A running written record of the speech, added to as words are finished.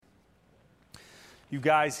You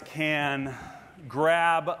guys can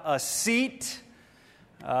grab a seat.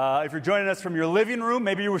 If you're joining us from your living room,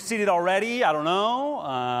 maybe you were seated already, I don't know.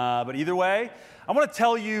 But either way, I want to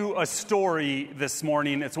tell you a story this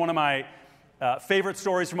morning. It's one of my favorite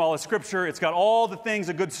stories from all of Scripture. It's got all the things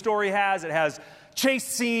a good story has. It has chase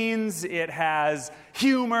scenes, it has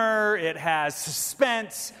humor, it has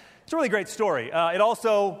suspense. It's a really great story. It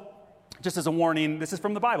also, just as a warning, this is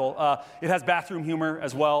from the Bible. It has bathroom humor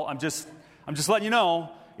as well. I'm just letting you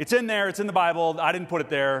know, it's in there, it's in the Bible. I didn't put it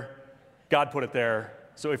there. God put it there.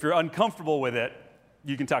 So if you're uncomfortable with it,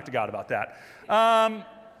 you can talk to God about that.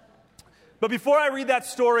 But before I read that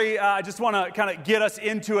story, I just want to kind of get us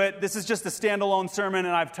into it. This is just a standalone sermon,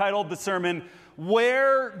 and I've titled the sermon,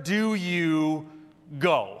 Where Do You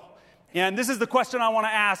Go? And this is the question I want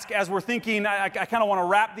to ask as we're thinking. I kind of want to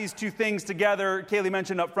wrap these two things together. Kaylee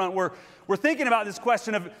mentioned up front, we're thinking about this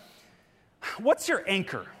question of, what's your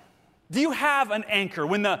anchor? Do you have an anchor?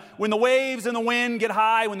 When the waves and the wind get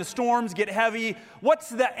high, when the storms get heavy, what's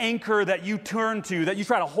the anchor that you turn to, that you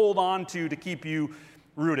try to hold on to keep you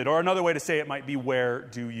rooted? Or another way to say it might be, where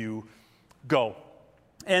do you go?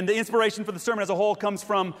 And the inspiration for the sermon as a whole comes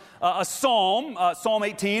from a psalm, Psalm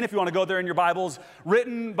 18, if you want to go there in your Bibles,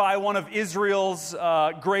 written by one of Israel's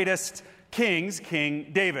greatest kings,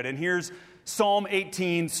 King David. And here's Psalm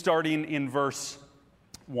 18, starting in verse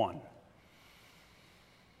 1.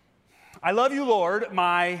 I love you, Lord,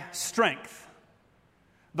 my strength.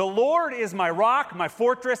 The Lord is my rock, my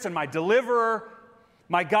fortress, and my deliverer.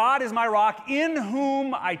 My God is my rock, in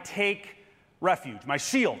whom I take refuge, my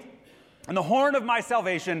shield, and the horn of my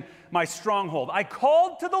salvation, my stronghold. I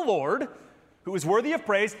called to the Lord, who is worthy of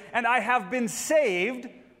praise, and I have been saved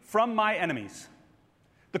from my enemies.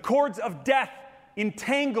 The cords of death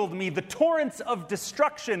entangled me. The torrents of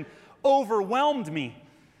destruction overwhelmed me.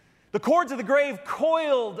 The cords of the grave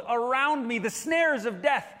coiled around me. The snares of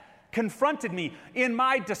death confronted me. In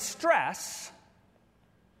my distress,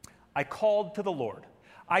 I called to the Lord.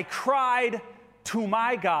 I cried to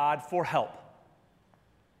my God for help.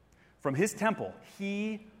 From his temple,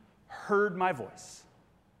 he heard my voice.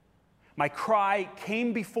 My cry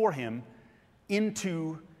came before him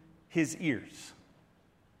into his ears.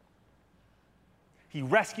 He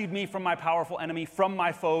rescued me from my powerful enemy, from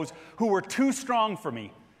my foes who were too strong for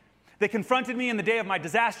me. They confronted me in the day of my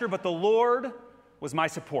disaster, but the Lord was my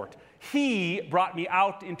support. He brought me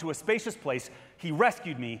out into a spacious place. He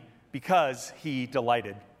rescued me because he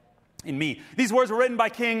delighted in me. These words were written by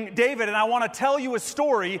King David, and I want to tell you a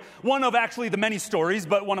story, one of actually the many stories,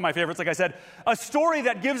 but one of my favorites, like I said, a story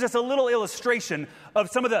that gives us a little illustration of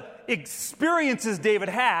some of the experiences David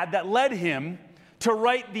had that led him to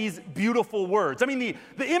write these beautiful words. I mean,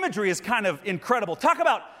 the imagery is kind of incredible. Talk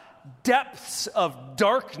about depths of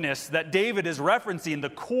darkness that David is referencing,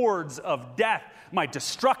 the cords of death, my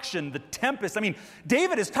destruction, the tempest. I mean,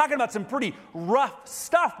 David is talking about some pretty rough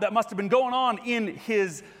stuff that must have been going on in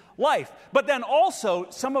his life. But then also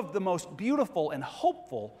some of the most beautiful and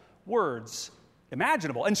hopeful words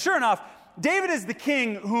imaginable. And sure enough, David is the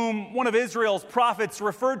king whom one of Israel's prophets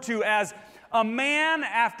referred to as a man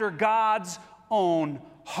after God's own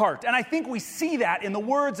heart. And I think we see that in the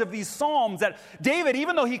words of these Psalms, that David,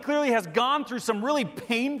 even though he clearly has gone through some really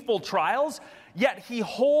painful trials, yet he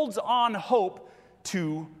holds on hope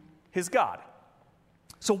to his God.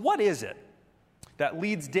 So what is it that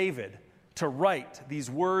leads David to write these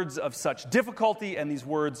words of such difficulty and these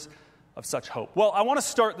words of such hope? Well, I want to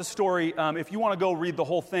start the story. If you want to go read the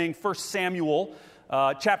whole thing, 1 Samuel,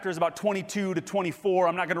 chapters about 22 to 24.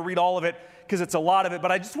 I'm not going to read all of it because it's a lot of it,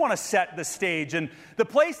 but I just want to set the stage. And the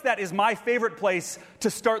place that is my favorite place to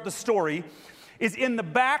start the story is in the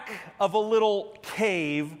back of a little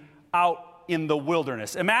cave out in the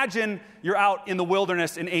wilderness. Imagine you're out in the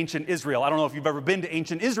wilderness in ancient Israel. I don't know if you've ever been to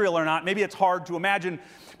ancient Israel or not. Maybe it's hard to imagine,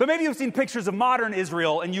 but maybe you've seen pictures of modern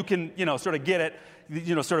Israel and you can, sort of get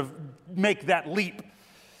it, sort of make that leap.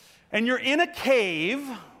 And you're in a cave,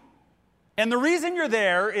 and the reason you're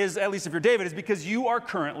there is, at least if you're David, is because you are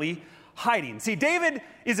currently hiding. See, David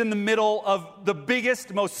is in the middle of the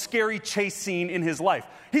biggest, most scary chase scene in his life.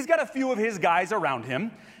 He's got a few of his guys around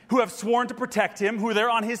him who have sworn to protect him, who are there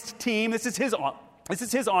on his team. This is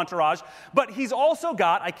his entourage. But he's also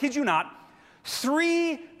got, I kid you not,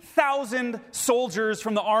 3,000 soldiers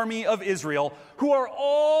from the army of Israel who are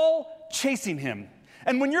all chasing him.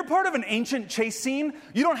 And when you're part of an ancient chase scene,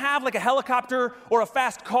 you don't have like a helicopter or a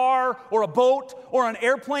fast car or a boat or an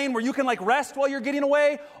airplane where you can like rest while you're getting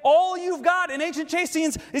away. All you've got in ancient chase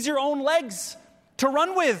scenes is your own legs to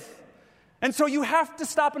run with. And so you have to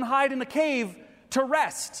stop and hide in a cave to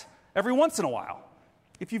rest every once in a while.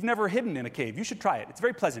 If you've never hidden in a cave, you should try it. It's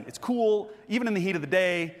very pleasant. It's cool, even in the heat of the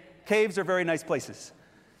day. Caves are very nice places.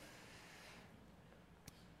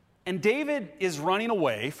 And David is running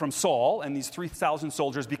away from Saul and these 3,000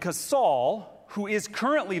 soldiers because Saul, who is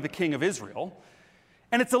currently the king of Israel,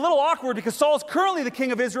 and it's a little awkward because Saul is currently the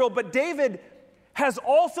king of Israel, but David has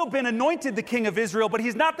also been anointed the king of Israel, but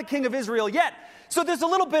he's not the king of Israel yet. So there's a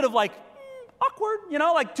little bit of like, awkward,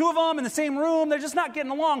 like two of them in the same room, they're just not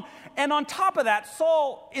getting along. And on top of that,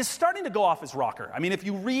 Saul is starting to go off his rocker. I mean, if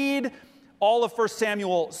you read all of 1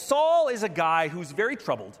 Samuel, Saul is a guy who's very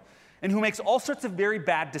troubled and who makes all sorts of very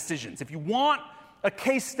bad decisions. If you want a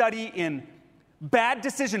case study in bad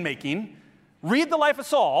decision-making, read the life of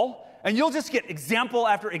Saul, and you'll just get example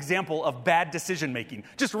after example of bad decision-making.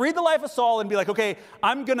 Just read the life of Saul and be like, okay,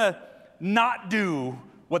 I'm going to not do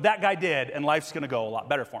what that guy did, and life's going to go a lot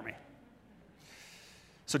better for me.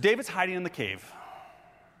 So David's hiding in the cave,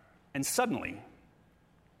 and suddenly,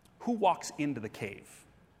 who walks into the cave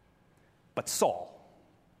but Saul?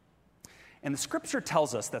 And the scripture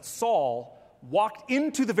tells us that Saul walked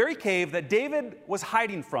into the very cave that David was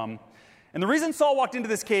hiding from. And the reason Saul walked into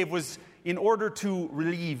this cave was in order to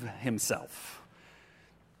relieve himself.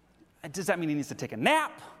 Does that mean he needs to take a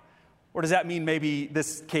nap? Or does that mean maybe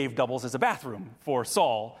this cave doubles as a bathroom for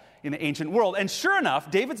Saul in the ancient world? And sure enough,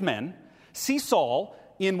 David's men see Saul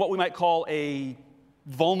in what we might call a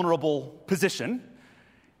vulnerable position.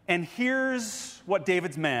 And here's what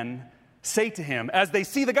David's men say to him as they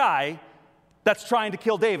see the guy that's trying to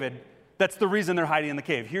kill David. That's the reason they're hiding in the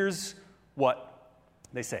cave. Here's what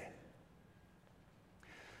they say.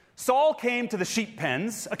 Saul came to the sheep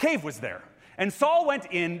pens. A cave was there, and Saul went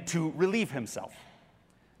in to relieve himself.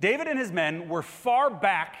 David and his men were far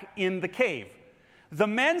back in the cave. The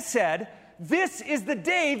men said, "This is the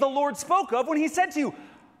day the Lord spoke of when he said to you,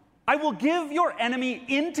 I will give your enemy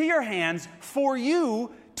into your hands for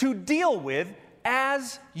you to deal with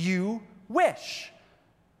as you wish."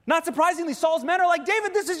 Not surprisingly, Saul's men are like,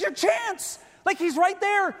 David, this is your chance. Like, he's right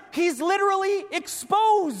there. He's literally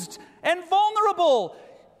exposed and vulnerable.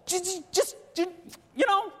 Just be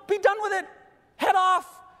done with it. Head off.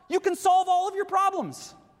 You can solve all of your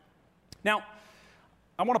problems. Now,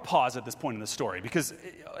 I want to pause at this point in the story because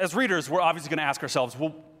as readers, we're obviously going to ask ourselves,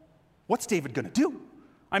 well, what's David going to do?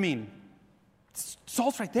 I mean,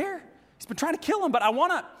 Saul's right there. He's been trying to kill him, but I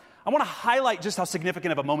want to highlight just how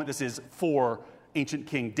significant of a moment this is for ancient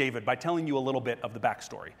King David by telling you a little bit of the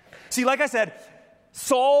backstory. See, like I said,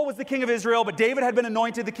 Saul was the king of Israel, but David had been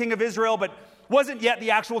anointed the king of Israel, but wasn't yet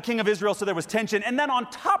the actual king of Israel, so there was tension. And then on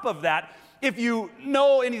top of that, if you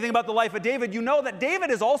know anything about the life of David, you know that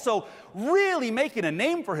David is also really making a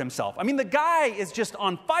name for himself. I mean, the guy is just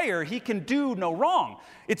on fire. He can do no wrong.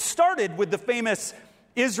 It started with the famous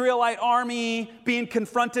Israelite army being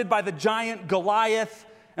confronted by the giant Goliath,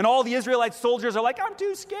 and all the Israelite soldiers are like, I'm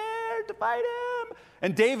too scared to fight him.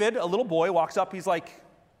 And David, a little boy, walks up. He's like,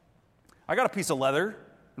 I got a piece of leather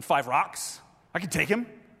and 5 rocks. I can take him,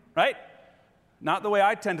 right? Not the way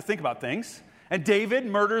I tend to think about things. And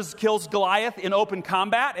David kills Goliath in open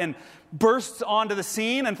combat and bursts onto the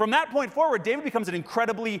scene. And from that point forward, David becomes an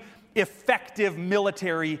incredibly effective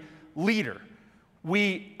military leader.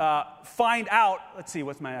 We find out, let's see,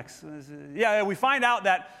 what's my next? We find out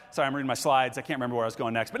that, sorry, I'm reading my slides. I can't remember where I was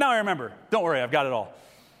going next, but now I remember. Don't worry, I've got it all.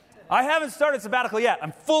 I haven't started sabbatical yet.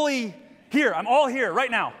 I'm fully here. I'm all here right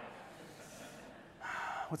now.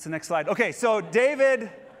 What's the next slide? Okay, so David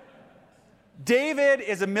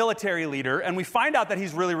is a military leader, and we find out that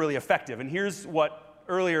he's really, really effective. And here's what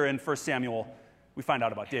earlier in 1 Samuel we find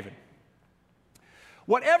out about David.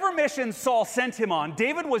 Whatever mission Saul sent him on,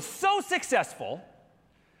 David was so successful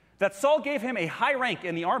that Saul gave him a high rank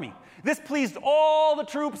in the army. This pleased all the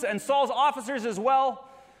troops and Saul's officers as well.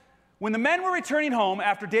 When the men were returning home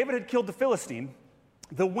after David had killed the Philistine,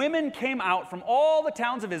 the women came out from all the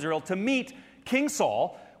towns of Israel to meet King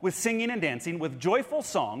Saul with singing and dancing, with joyful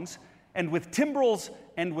songs, and with timbrels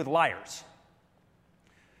and with lyres.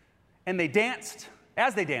 And they danced.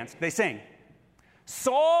 As they danced, they sang,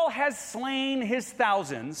 Saul has slain his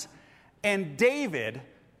thousands, and David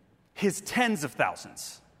his tens of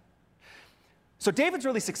thousands. So David's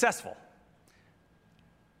really successful.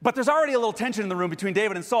 But there's already a little tension in the room between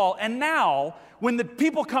David and Saul. And now, when the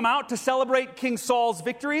people come out to celebrate King Saul's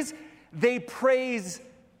victories, they praise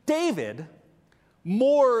David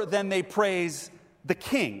more than they praise the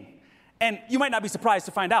king. And you might not be surprised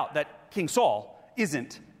to find out that King Saul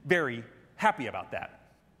isn't very happy about that.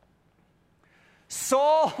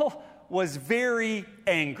 Saul was very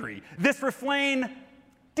angry. This refrain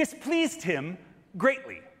displeased him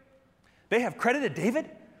greatly. They have credited David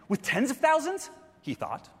with tens of thousands, he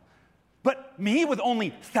thought. But me with only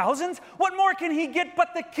thousands? What more can he get but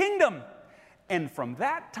the kingdom? And from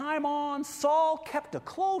that time on, Saul kept a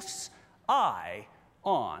close eye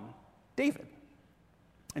on David.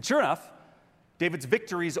 And sure enough, David's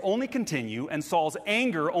victories only continue, and Saul's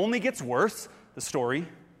anger only gets worse. The story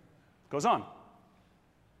goes on.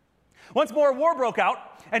 Once more, war broke out,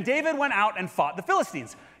 and David went out and fought the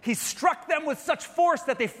Philistines. He struck them with such force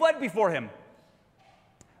that they fled before him.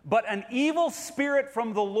 But an evil spirit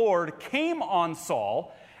from the Lord came on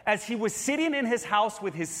Saul as he was sitting in his house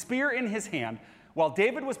with his spear in his hand while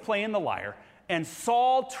David was playing the lyre, and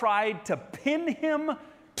Saul tried to pin him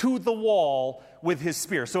to the wall with his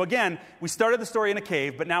spear. So again, we started the story in a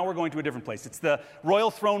cave, but now we're going to a different place. It's the royal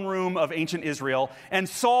throne room of ancient Israel, and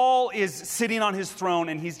Saul is sitting on his throne,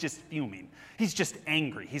 and he's just fuming. He's just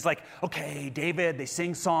angry. He's like, okay, David, they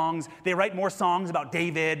sing songs. They write more songs about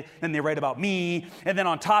David than they write about me. And then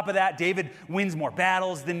on top of that, David wins more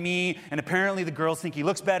battles than me, and apparently the girls think he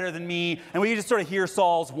looks better than me. And we just sort of hear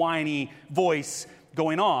Saul's whiny voice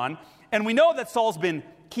going on. And we know that Saul's been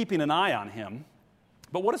keeping an eye on him.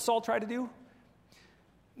 But what does Saul try to do?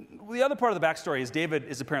 The other part of the backstory is David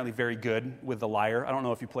is apparently very good with the lyre. I don't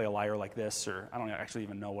know if you play a lyre like this, or I don't actually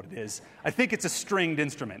even know what it is. I think it's a stringed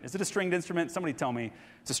instrument. Is it a stringed instrument? Somebody tell me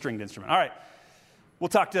it's a stringed instrument. All right. We'll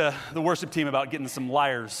talk to the worship team about getting some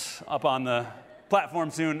lyres up on the platform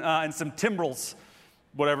soon, and some timbrels,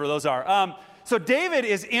 whatever those are. So David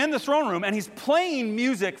is in the throne room, and he's playing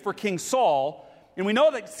music for King Saul. And we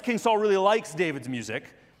know that King Saul really likes David's music.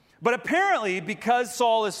 But apparently, because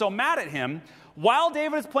Saul is so mad at him, while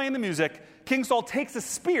David is playing the music, King Saul takes a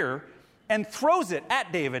spear and throws it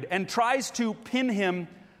at David and tries to pin him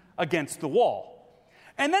against the wall.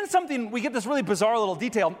 And then we get this really bizarre little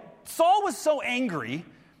detail. Saul was so angry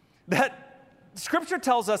that Scripture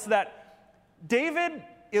tells us that David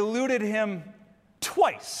eluded him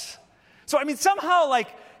twice. So, somehow,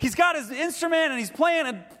 he's got his instrument and he's playing,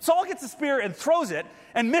 and Saul gets the spear and throws it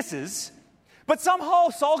and misses. But somehow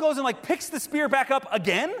Saul goes and picks the spear back up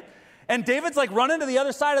again, and David's running to the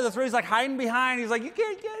other side of the throw. He's hiding behind. He's like, you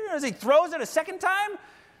can't get it. As he throws it a second time.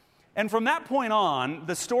 And from that point on,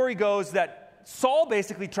 the story goes that Saul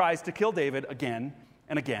basically tries to kill David again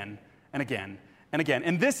and again and again and again.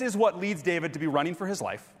 And this is what leads David to be running for his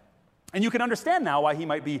life. And you can understand now why he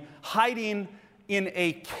might be hiding in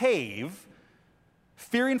a cave,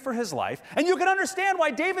 fearing for his life. And you can understand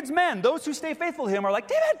why David's men, those who stay faithful to him, are like,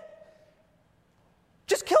 David,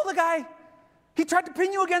 just kill the guy. He tried to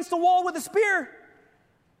pin you against the wall with a spear.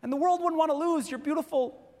 And the world wouldn't want to lose your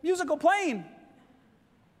beautiful musical playing.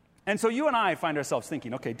 And so you and I find ourselves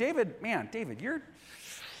thinking, okay, David, you're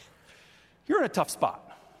in a tough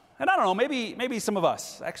spot. And I don't know, maybe some of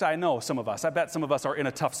us, actually I know some of us, I bet some of us are in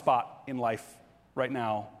a tough spot in life right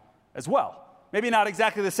now as well. Maybe not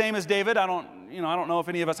exactly the same as David. I don't know if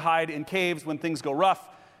any of us hide in caves when things go rough.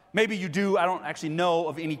 Maybe you do. I don't actually know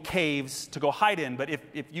of any caves to go hide in, but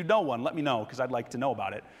if you know one, let me know, because I'd like to know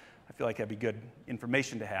about it. I feel like that'd be good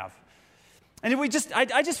information to have. And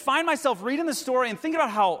I just find myself reading the story and thinking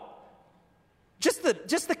about how just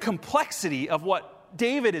the complexity of what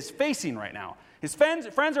David is facing right now. His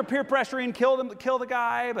friends are peer pressuring, kill the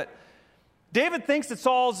guy, but David thinks that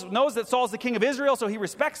knows that Saul's the king of Israel, so he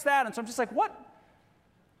respects that. And so I'm just like, what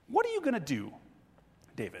are you going to do,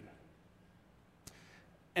 David?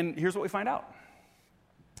 And here's what we find out.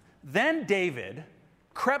 Then David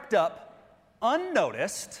crept up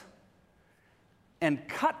unnoticed and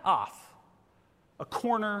cut off a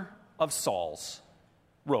corner of Saul's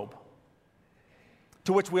robe.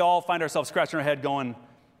 To which we all find ourselves scratching our head going,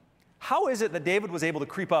 how is it that David was able to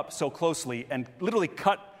creep up so closely and literally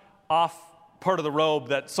cut off part of the robe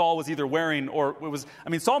that Saul was either wearing, or it was,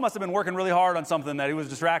 Saul must have been working really hard on something that he was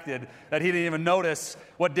distracted, that he didn't even notice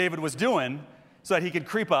what David was doing, so that he could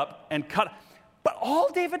creep up and cut. But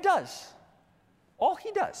all David does, all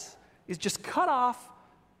he does, is just cut off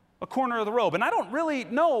a corner of the robe. And I don't really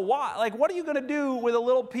know why. What are you going to do with a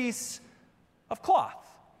little piece of cloth?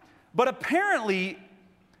 But apparently,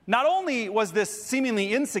 not only was this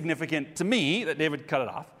seemingly insignificant to me, that David cut it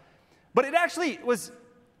off, but it actually was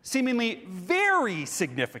seemingly very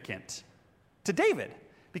significant to David.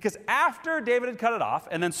 Because after David had cut it off,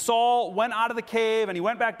 and then Saul went out of the cave, and he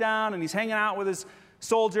went back down, and he's hanging out with his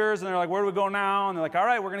soldiers, and they're like, where do we go now? And they're like, all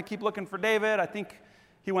right, we're going to keep looking for David. I think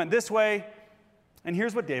he went this way. And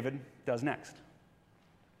here's what David does next.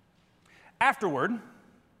 Afterward,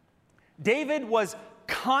 David was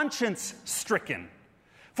conscience-stricken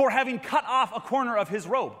for having cut off a corner of his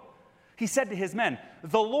robe. He said to his men,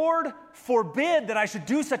 the Lord forbid that I should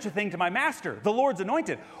do such a thing to my master, the Lord's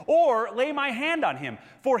anointed, or lay my hand on him,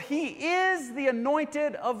 for he is the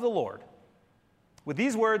anointed of the Lord. With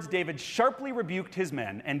these words, David sharply rebuked his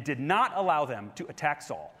men and did not allow them to attack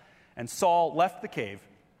Saul. And Saul left the cave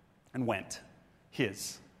and went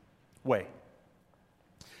his way.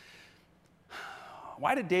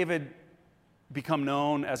 Why did David become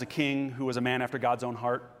known as a king who was a man after God's own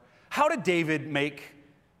heart? How did David make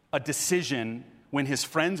a decision when his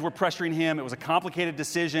friends were pressuring him? It was a complicated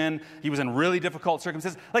decision. He was in really difficult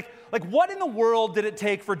circumstances. Like what in the world did it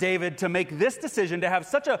take for David to make this decision, to have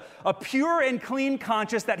such a pure and clean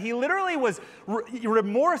conscience that he literally was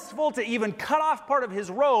remorseful to even cut off part of his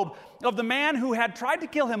robe of the man who had tried to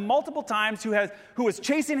kill him multiple times, who was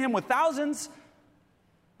chasing him with thousands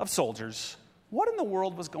of soldiers? What in the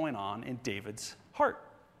world was going on in David's heart?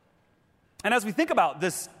 And as we think about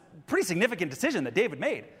this pretty significant decision that David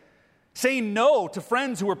made, saying no to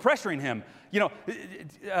friends who were pressuring him,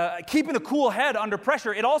 keeping a cool head under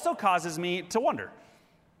pressure, it also causes me to wonder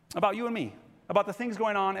about you and me, about the things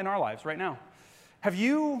going on in our lives right now. Have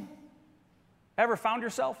you ever found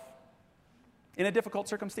yourself in a difficult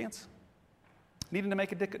circumstance, needing to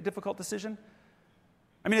make a difficult decision?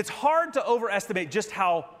 I mean, it's hard to overestimate just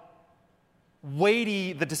how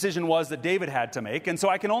weighty the decision was that David had to make. And so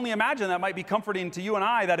I can only imagine that might be comforting to you and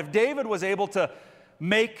I, that if David was able to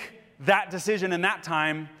make that decision in that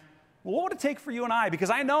time, well, what would it take for you and I?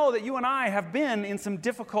 Because I know that you and I have been in some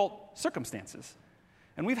difficult circumstances.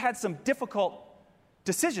 And we've had some difficult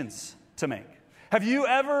decisions to make. Have you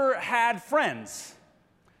ever had friends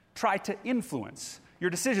try to influence your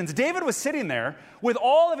decisions? David was sitting there with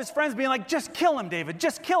all of his friends being like, just kill him, David,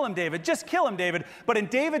 just kill him, David, just kill him, David. But in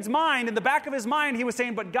David's mind, in the back of his mind, he was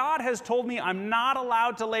saying, but God has told me I'm not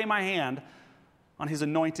allowed to lay my hand on his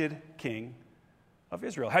anointed king of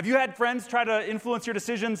Israel. Have you had friends try to influence your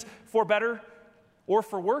decisions for better or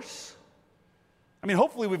for worse? I mean,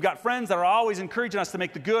 hopefully we've got friends that are always encouraging us to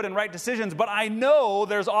make the good and right decisions, but I know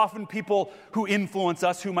there's often people who influence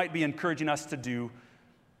us who might be encouraging us to do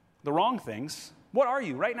the wrong things. What are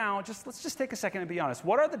you right now? Let's just take a second and be honest.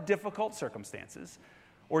 What are the difficult circumstances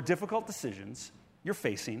or difficult decisions you're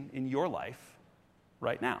facing in your life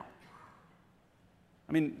right now?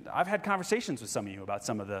 I mean, I've had conversations with some of you about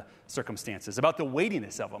some of the circumstances, about the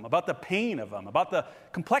weightiness of them, about the pain of them, about the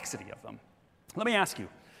complexity of them. Let me ask you,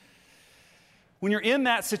 when you're in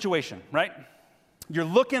that situation, right? You're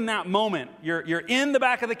looking that moment, you're in the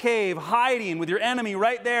back of the cave, hiding with your enemy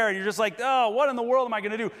right there, and you're just like, oh, what in the world am I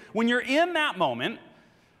going to do? When you're in that moment,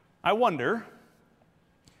 I wonder,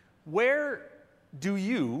 where do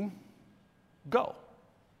you go?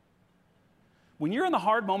 When you're in the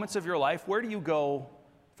hard moments of your life, where do you go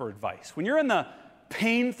for advice? When you're in the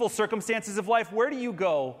painful circumstances of life, where do you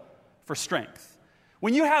go for strength?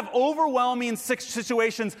 When you have overwhelming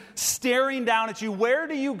situations staring down at you, where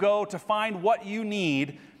do you go to find what you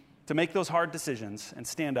need to make those hard decisions and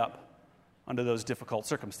stand up under those difficult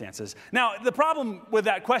circumstances? Now, the problem with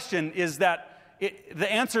that question is that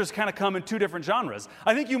the answers kind of come in two different genres.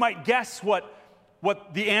 I think you might guess what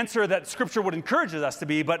the answer that Scripture would encourage us to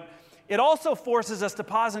be, but it also forces us to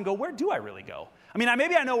pause and go, where do I really go? I mean,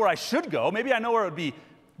 maybe I know where I should go. Maybe I know where it would be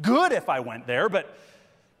good if I went there, but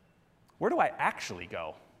where do I actually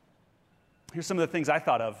go? Here's some of the things I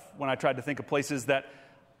thought of when I tried to think of places that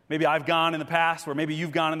maybe I've gone in the past, or maybe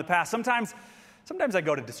you've gone in the past. Sometimes I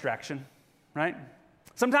go to distraction, right?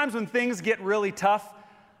 Sometimes when things get really tough,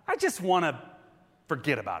 I just want to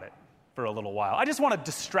forget about it for a little while. I just want to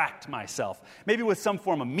distract myself, maybe with some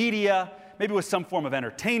form of media, maybe with some form of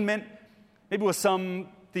entertainment, maybe with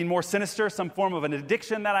something more sinister, some form of an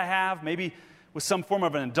addiction that I have, maybe with some form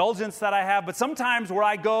of an indulgence that I have. But sometimes where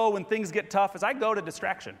I go when things get tough is I go to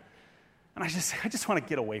distraction. And I just want to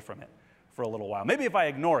get away from it for a little while. Maybe if I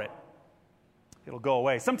ignore it, it'll go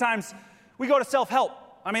away. Sometimes we go to self-help.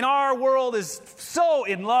 I mean, our world is so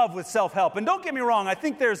in love with self-help. And don't get me wrong, I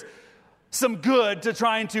think there's some good to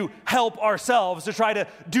trying to help ourselves, to try to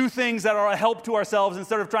do things that are a help to ourselves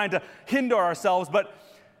instead of trying to hinder ourselves. But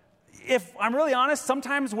if I'm really honest,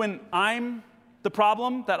 sometimes when I'm the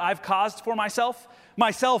problem that I've caused for myself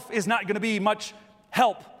is not going to be much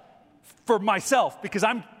help for myself because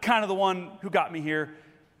I'm kind of the one who got me here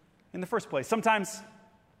in the first place. Sometimes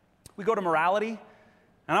we go to morality,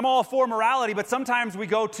 and I'm all for morality, but sometimes we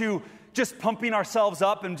go to just pumping ourselves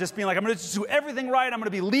up and just being like, I'm going to just do everything right. I'm going to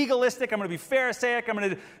be legalistic. I'm going to be Pharisaic. I'm going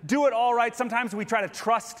to do it all right. Sometimes we try to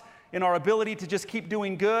trust in our ability to just keep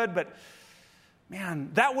doing good, but man,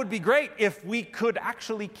 that would be great if we could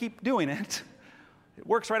actually keep doing it. It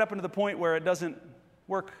works right up into the point where it doesn't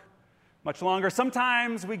work much longer.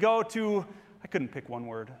 Sometimes we go to, I couldn't pick one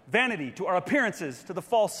word, vanity, to our appearances, to the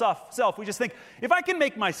false self. We just think, if I can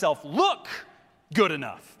make myself look good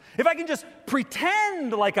enough, if I can just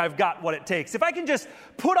pretend like I've got what it takes, if I can just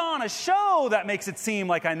put on a show that makes it seem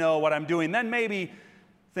like I know what I'm doing, then maybe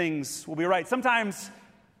things will be right. Sometimes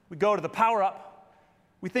we go to the power-up.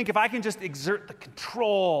 We think if I can just exert the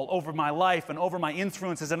control over my life and over my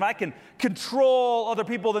influences, and if I can control other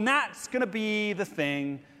people, then that's going to be the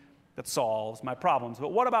thing that solves my problems.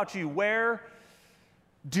 But what about you? Where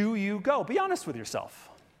do you go? Be honest with yourself.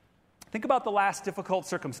 Think about the last difficult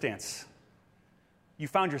circumstance you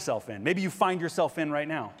found yourself in. Maybe you find yourself in right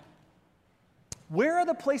now. Where are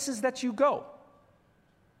the places that you go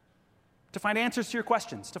to find answers to your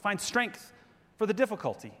questions, to find strength for the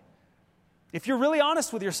difficulty? If you're really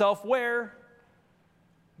honest with yourself, where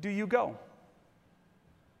do you go?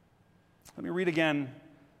 Let me read again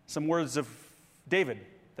some words of David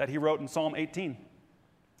that he wrote in Psalm 18.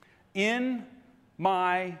 In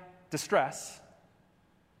my distress,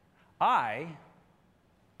 I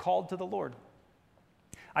called to the Lord.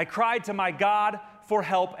 I cried to my God for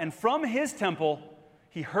help, and from his temple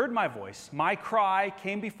he heard my voice. My cry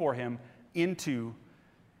came before him into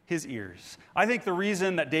his ears. I think the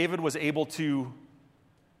reason that David was able to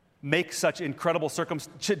make such incredible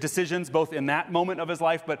decisions, both in that moment of his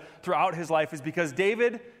life, but throughout his life, is because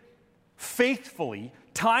David faithfully,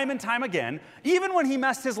 time and time again, even when he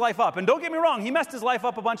messed his life up, and don't get me wrong, he messed his life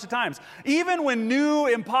up a bunch of times, even when new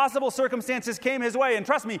impossible circumstances came his way, and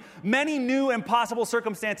trust me, many new impossible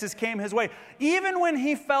circumstances came his way, even when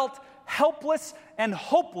he felt helpless and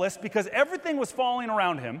hopeless because everything was falling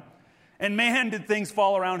around him, and man, did things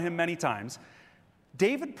fall around him many times,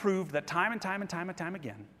 David proved that time and time and time and time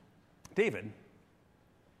again, David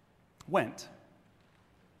went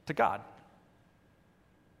to God.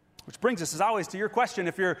 Which brings us, as always, to your question,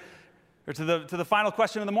 or to the final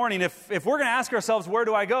question of the morning. If we're going to ask ourselves, where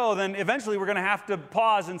do I go, then eventually we're going to have to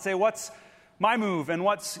pause and say, what's my move and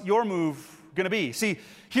what's your move going to be? See,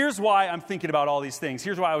 here's why I'm thinking about all these things.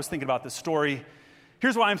 Here's why I was thinking about this story.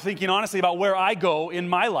 Here's why I'm thinking, honestly, about where I go in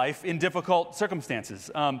my life in difficult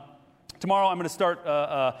circumstances. Tomorrow I'm going to start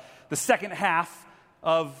the second half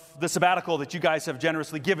of the sabbatical that you guys have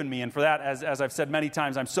generously given me. And for that, as I've said many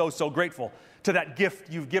times, I'm so grateful to that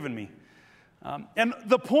gift you've given me. And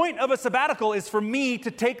the point of a sabbatical is for me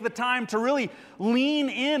to take the time to really lean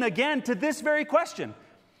in again to this very question.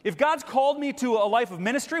 If God's called me to a life of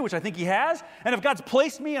ministry, which I think he has, and if God's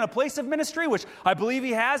placed me in a place of ministry, which I believe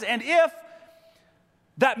he has, and if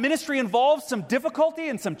that ministry involves some difficulty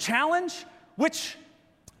and some challenge, which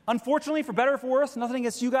unfortunately, for better or for worse, nothing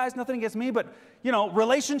against you guys, nothing against me, but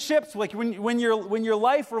relationships, like when your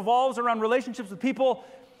life revolves around relationships with people,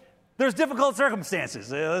 there's difficult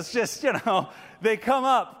circumstances. It's just, they come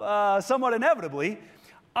up somewhat inevitably.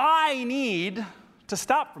 I need to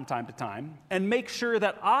stop from time to time and make sure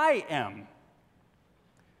that I am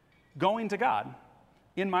going to God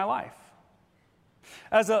in my life.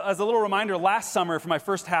 As a little reminder, last summer for my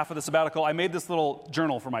first half of the sabbatical, I made this little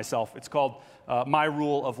journal for myself. It's called My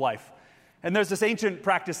Rule of Life. And there's this ancient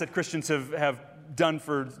practice that Christians have done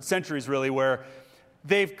for centuries, really, where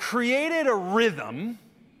they've created a rhythm,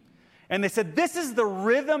 and they said, this is the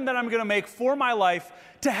rhythm that I'm going to make for my life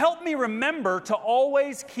to help me remember to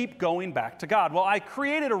always keep going back to God. Well, I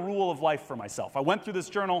created a rule of life for myself. I went through this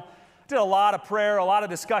journal, did a lot of prayer, a lot of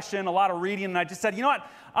discussion, a lot of reading, and I just said, you know what?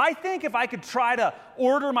 I think if I could try to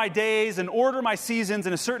order my days and order my seasons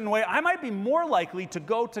in a certain way, I might be more likely to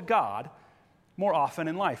go to God more often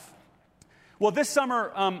in life. Well, this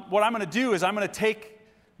summer, what I'm going to do is I'm going to take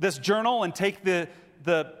this journal and take the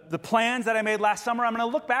plans that I made last summer. I'm going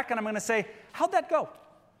to look back and I'm going to say, how'd that go?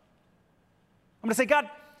 I'm going to say, God,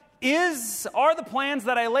 are the plans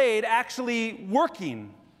that I laid actually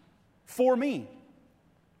working for me?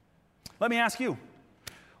 Let me ask you,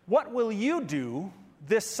 what will you do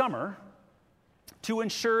this summer to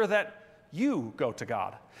ensure that you go to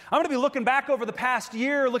God? I'm going to be looking back over the past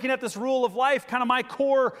year, looking at this rule of life, kind of my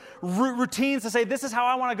core routines to say, this is how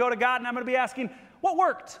I want to go to God, and I'm going to be asking, what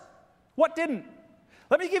worked? What didn't?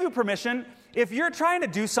 Let me give you permission. If you're trying to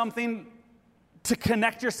do something to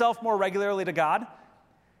connect yourself more regularly to God,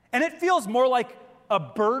 and it feels more like a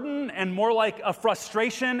burden and more like a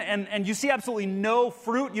frustration, and you see absolutely no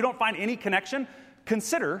fruit, you don't find any connection,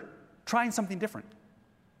 consider trying something different.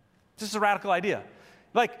 Just a radical idea.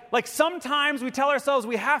 Like sometimes we tell ourselves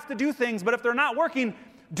we have to do things, but if they're not working,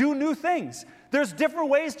 do new things. There's different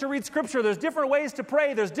ways to read Scripture. There's different ways to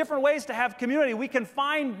pray. There's different ways to have community. We can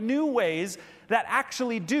find new ways that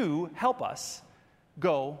actually do help us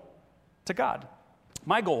go to God.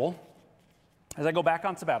 My goal, as I go back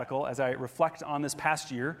on sabbatical, as I reflect on this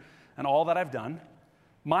past year and all that I've done,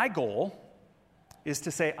 my goal is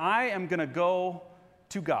to say, I am going to go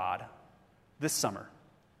to God this summer?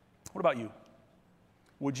 What about you?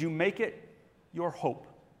 Would you make it your hope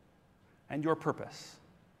and your purpose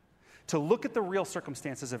to look at the real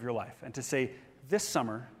circumstances of your life and to say, this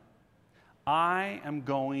summer, I am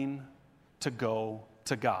going to go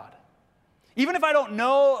to God? Even if I don't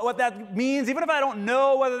know what that means, even if I don't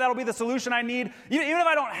know whether that'll be the solution I need, even if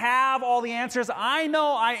I don't have all the answers, I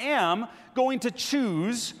know I am going to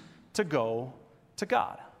choose to go to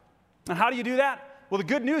God. And how do you do that? Well, the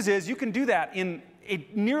good news is you can do that in a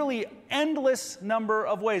nearly endless number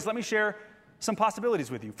of ways. Let me share some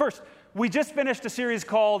possibilities with you. First, we just finished a series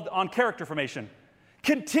called On Character Formation.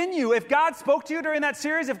 Continue. If God spoke to you during that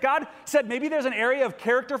series, if God said maybe there's an area of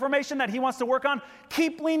character formation that he wants to work on,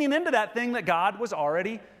 keep leaning into that thing that God was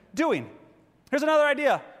already doing. Here's another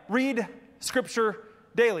idea. Read Scripture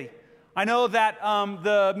daily. I know that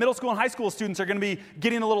the middle school and high school students are going to be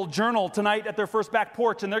getting a little journal tonight at their first back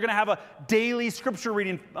porch, and they're going to have a daily Scripture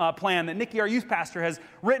reading plan that Nikki, our youth pastor, has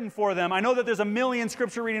written for them. I know that there's a million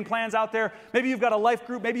Scripture reading plans out there. Maybe you've got a life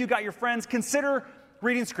group. Maybe you've got your friends. Consider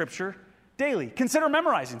reading Scripture daily. Consider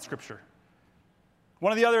memorizing Scripture.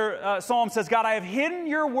 One of the other Psalms says, God, I have hidden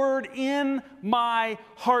your word in my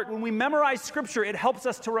heart. When we memorize Scripture, it helps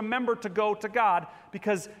us to remember to go to God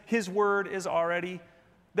because his word is already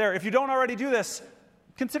there. If you don't already do this,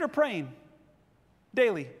 consider praying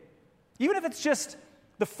daily. Even if it's just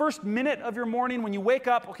the first minute of your morning when you wake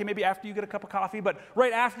up, okay, maybe after you get a cup of coffee, but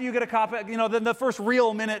right after you get a cup, then the first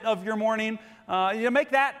real minute of your morning,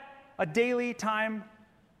 make that a daily time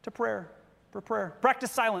to prayer. For prayer.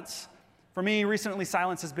 Practice silence. For me, recently,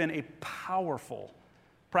 silence has been a powerful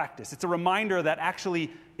practice. It's a reminder that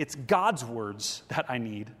actually it's God's words that I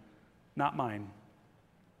need, not mine.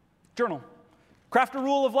 Journal. Craft a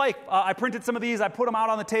rule of life. I printed some of these. I put them out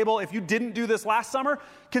on the table. If you didn't do this last summer,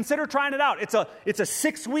 consider trying it out. It's a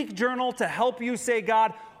 6-week journal to help you say,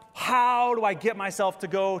 God, how do I get myself to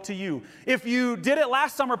go to you? If you did it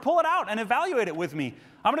last summer, pull it out and evaluate it with me.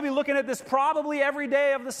 I'm going to be looking at this probably every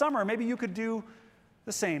day of the summer. Maybe you could do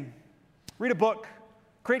the same. Read a book,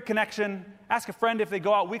 create connection, ask a friend if they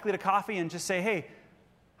go out weekly to coffee and just say, hey,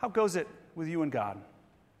 how goes it with you and God?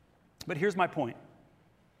 But here's my point.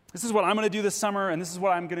 This is what I'm going to do this summer, and this is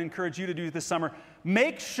what I'm going to encourage you to do this summer.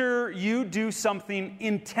 Make sure you do something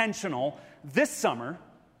intentional this summer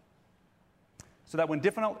so that when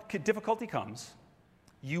difficulty comes,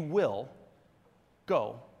 you will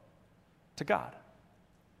go to God.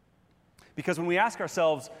 Because when we ask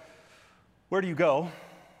ourselves, where do you go?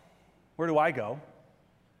 Where do I go?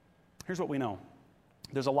 Here's what we know.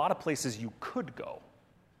 There's a lot of places you could go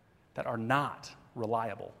that are not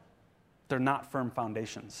reliable. They're not firm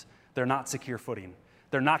foundations. They're not secure footing.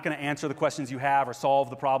 They're not going to answer the questions you have or solve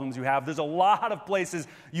the problems you have. There's a lot of places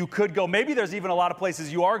you could go. Maybe there's even a lot of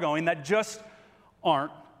places you are going that just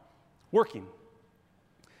aren't working.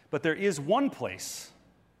 But there is one place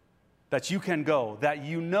that you can go that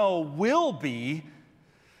you know will be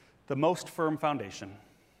the most firm foundation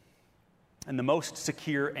and the most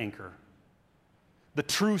secure anchor, the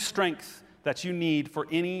true strength that you need for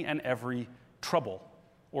any and every trouble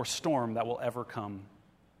or storm that will ever come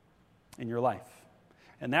in your life.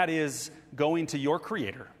 And that is going to your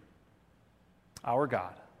Creator, our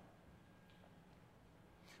God.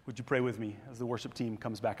 Would you pray with me as the worship team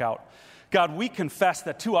comes back out? God, we confess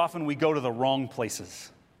that too often we go to the wrong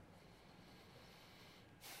places.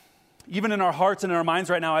 Even in our hearts and in our minds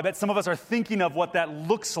right now, I bet some of us are thinking of what that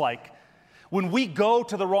looks like. When we go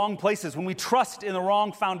to the wrong places, when we trust in the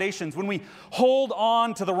wrong foundations, when we hold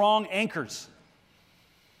on to the wrong anchors.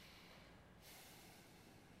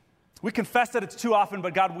 We confess that it's too often,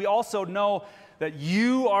 but God, we also know that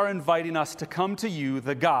you are inviting us to come to you,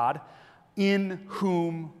 the God in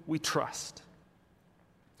whom we trust.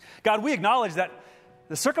 God, we acknowledge that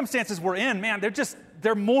the circumstances we're in, man,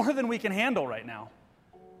 they're more than we can handle right now.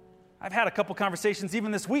 I've had a couple conversations even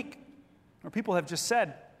this week where people have just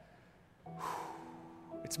said,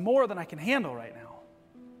 it's more than I can handle right now.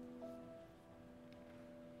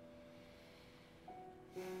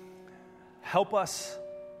 Help us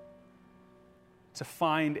to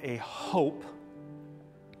find a hope,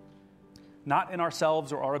 not in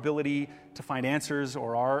ourselves or our ability to find answers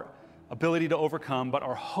or our ability to overcome, but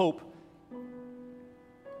our hope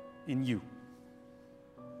in you.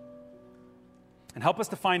 And help us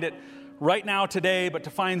to find it right now, today, but to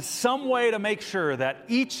find some way to make sure that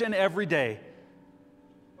each and every day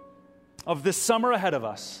of this summer ahead of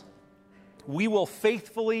us, we will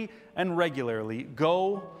faithfully and regularly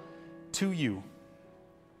go to you,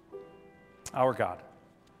 our God.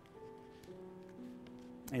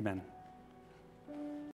 Amen.